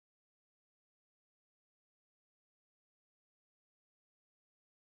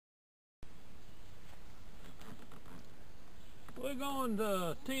We're going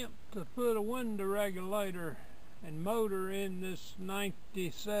to attempt to put a window regulator and motor in this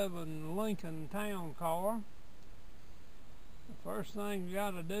 97 Lincoln Town car. The first thing you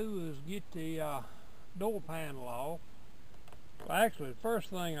got to do is get the door panel off. Well, actually, the first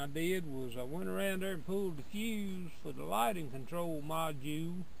thing I did was I went around there and pulled the fuse for the lighting control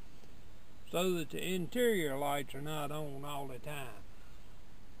module so that the interior lights are not on all the time.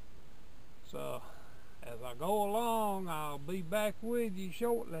 So as I go along, I'll be back with you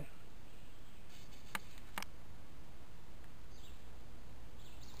shortly.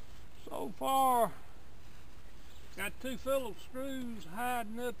 So far, got 2 Phillips screws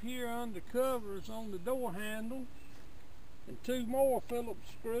hiding up here under covers on the door handle, and 2 more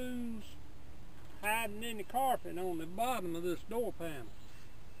Phillips screws hiding in the carpet on the bottom of this door panel.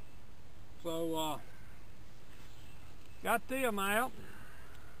 So, got them out.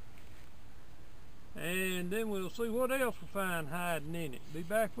 And then we'll see what else we find hiding in it. Be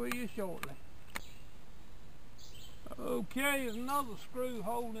back with you shortly. Okay, there's another screw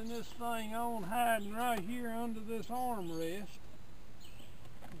holding this thing on, hiding right here under this armrest.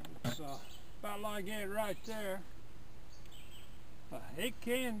 It's about like that right there. It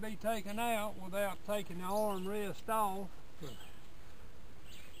can be taken out without taking the armrest off.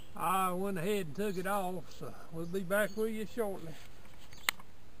 I went ahead and took it off, so we'll be back with you shortly.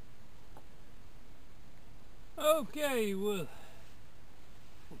 Okay, with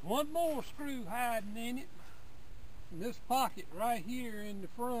one more screw hiding in it, in this pocket right here in the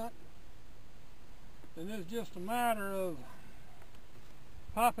front, and it's just a matter of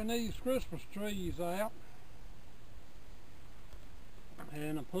popping these Christmas trees out,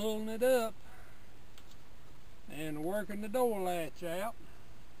 and I'm pulling it up and working the door latch out,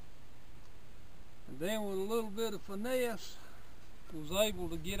 and then with a little bit of finesse was able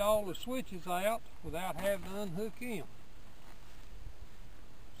to get all the switches out without having to unhook them.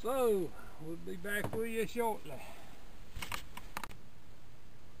 So we'll be back with you shortly.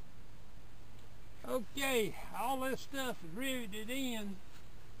 Okay, all this stuff is riveted in.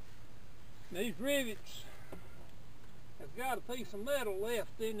 These rivets have got a piece of metal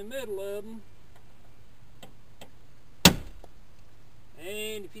left in the middle of them,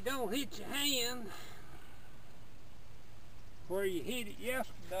 and if you don't hit your hand where you hit it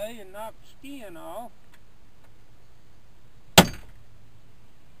yesterday and knocked the skin off, you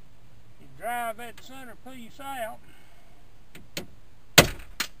drive that center piece out,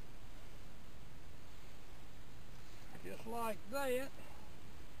 just like that.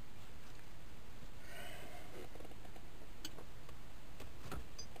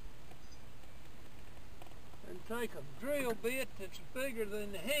 And take a drill bit that's bigger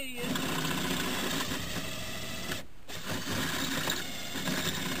than the head,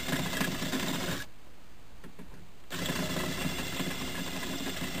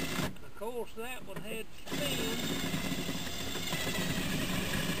 of course that one had to spin.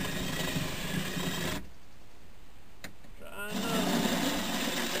 Try another.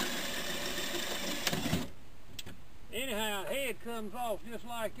 Anyhow, the head comes off just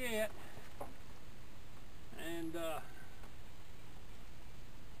like that, and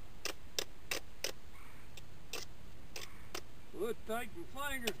would take my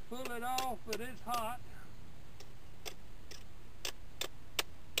fingers, pull it off, but it's hot.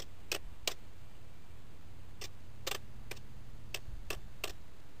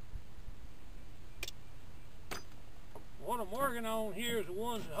 What I'm working on here is the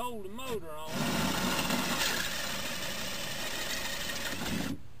ones that hold the motor on.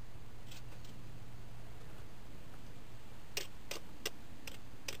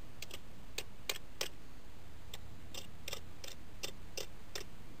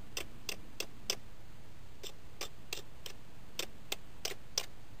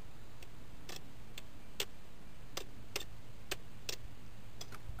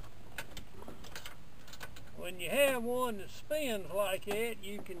 When you have one that spins like that,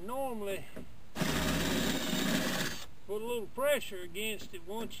 you can normally put a little pressure against it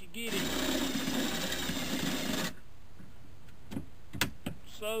once you get it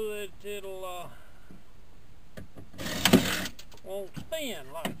so that it'll won't spin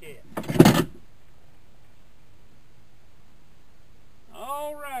like that.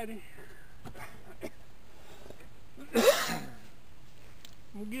 Alrighty.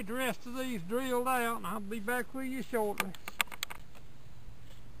 We'll get the rest of these drilled out and I'll be back with you shortly.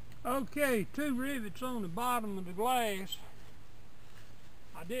 Okay, 2 rivets on the bottom of the glass.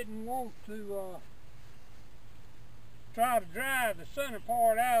 I didn't want to try to drive the center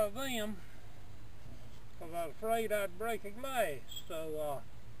part out of them because I was afraid I'd break a glass. So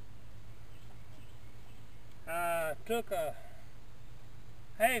I took a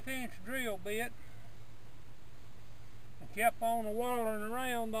 1/2-inch drill bit and kept on whirling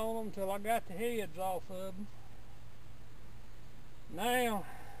around on them till I got the heads off of them. Now,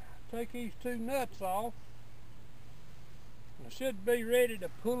 take these two nuts off, and I should be ready to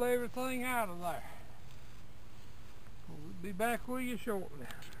pull everything out of there. We'll be back with you shortly.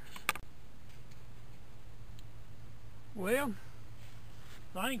 Well,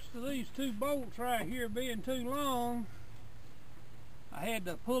 thanks to these two bolts right here being too long, I had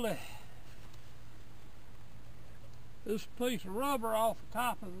to pull this piece of rubber off the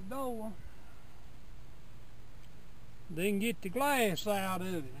top of the door, then get the glass out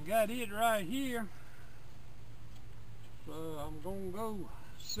of it. I got it right here, so I'm gonna go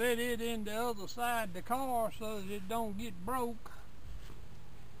set it in the other side of the car so that it don't get broke,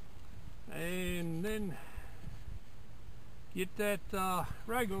 and then get that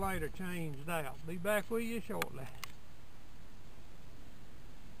regulator changed out. Be back with you shortly.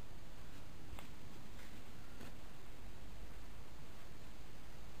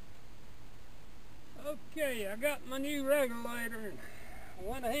 Okay, I got my new regulator and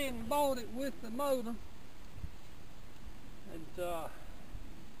went ahead and bought it with the motor. And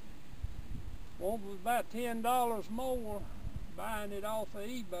was about $10 more buying it off of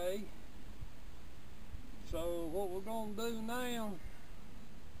eBay. So what we're going to do now,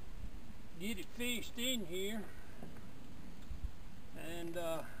 get it fished in here, and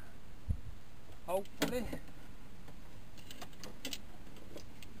hopefully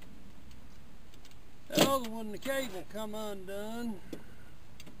the other one, the cable come undone.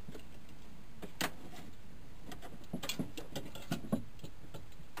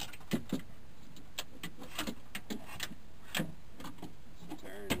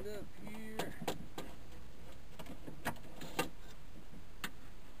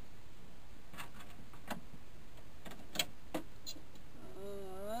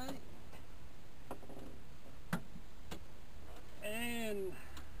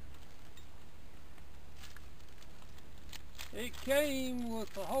 It came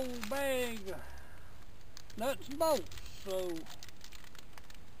with a whole bag of nuts and bolts, so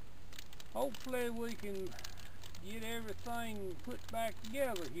hopefully we can get everything put back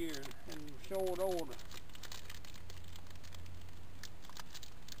together here in short order.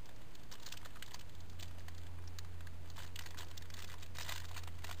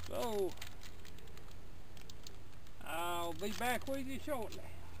 So I'll be back with you shortly.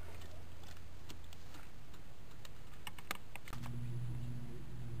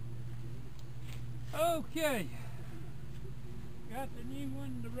 Okay, got the new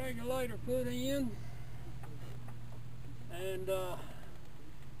one, the regulator put in, and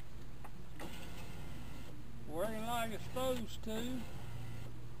working like it's supposed to.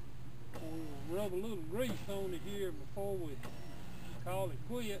 We'll rub a little grease on it here before we call it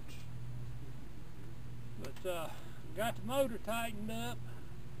quits. But got the motor tightened up,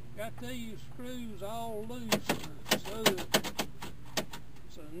 got these screws all loose, so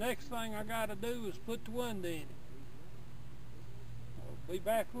the next thing I got to do is put the window in it. I'll be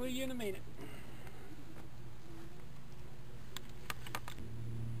back with you in a minute.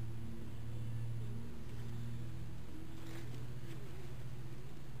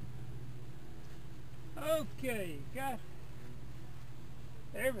 Okay, got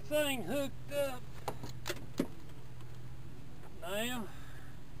everything hooked up now.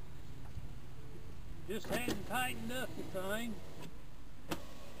 Just hadn't tightened up the thing.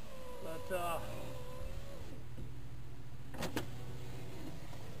 But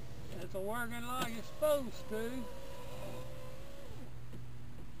it's working like it's supposed to,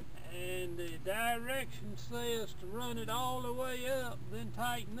 and the direction says to run it all the way up, then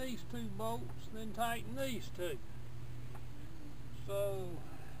tighten these two bolts, then tighten these two. So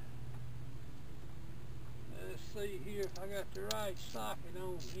let's see here if I got the right socket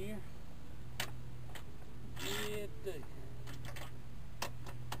on here. It do.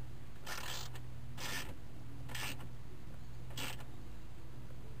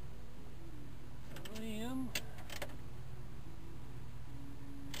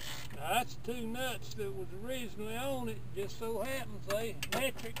 That's two nuts that was originally on it. Just so happens they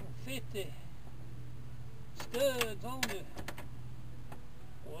metric and 50 studs on the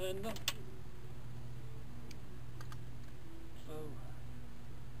window. So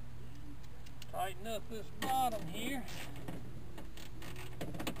tighten up this bottom here.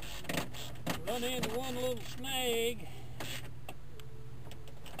 Run into one little snag.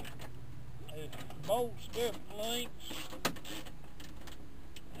 The bolts different lengths.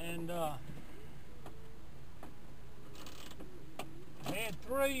 And had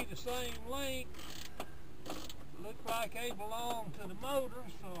three the same length. Look like they belong to the motor,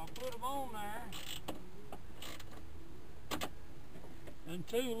 so I put them on there. And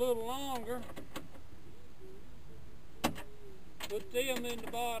two a little longer. Put them in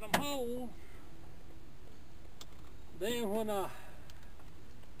the bottom hole. Then when I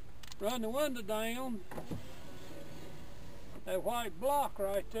run the window down, that white block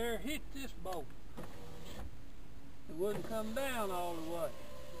right there hit this bolt. It wouldn't come down all the way.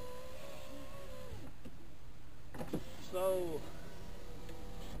 So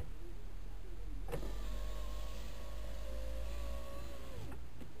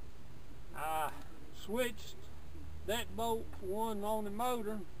I switched that bolt for one on the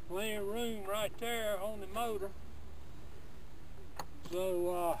motor, plenty of room right there on the motor.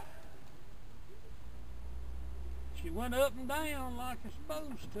 So she went up and down like it's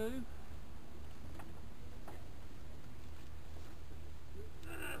supposed to.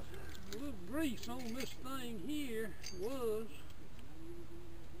 A little grease on this thing here was.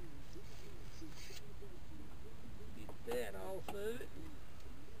 Get that off of it.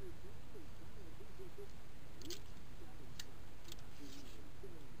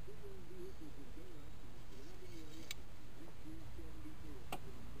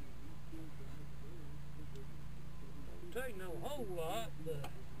 Don't take no whole lot, but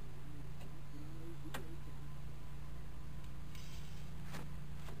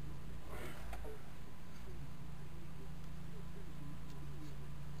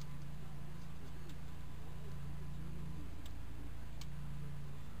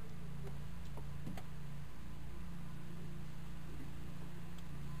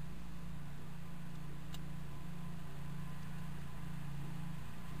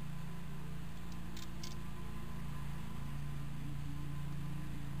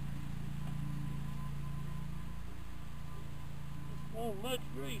wasn't much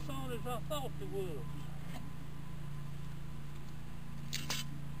grease on it as I thought there was.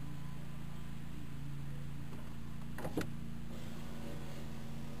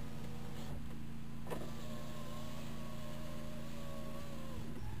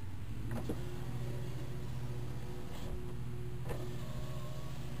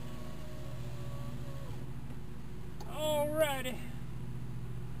 Alrighty.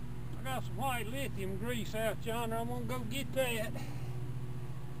 I got some white lithium grease out yonder. I'm gonna go get that.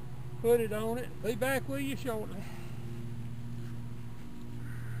 Put it on it. Be back with you shortly.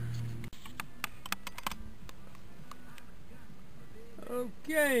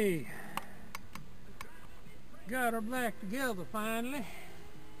 Okay. Got her back together finally.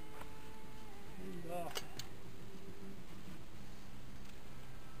 And,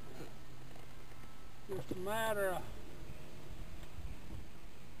 just a matter of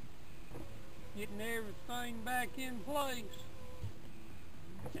getting everything back in place.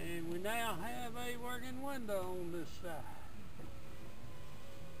 And we now have a working window on this side.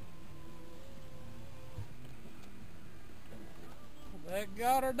 That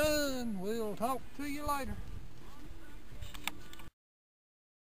got her done. We'll talk to you later.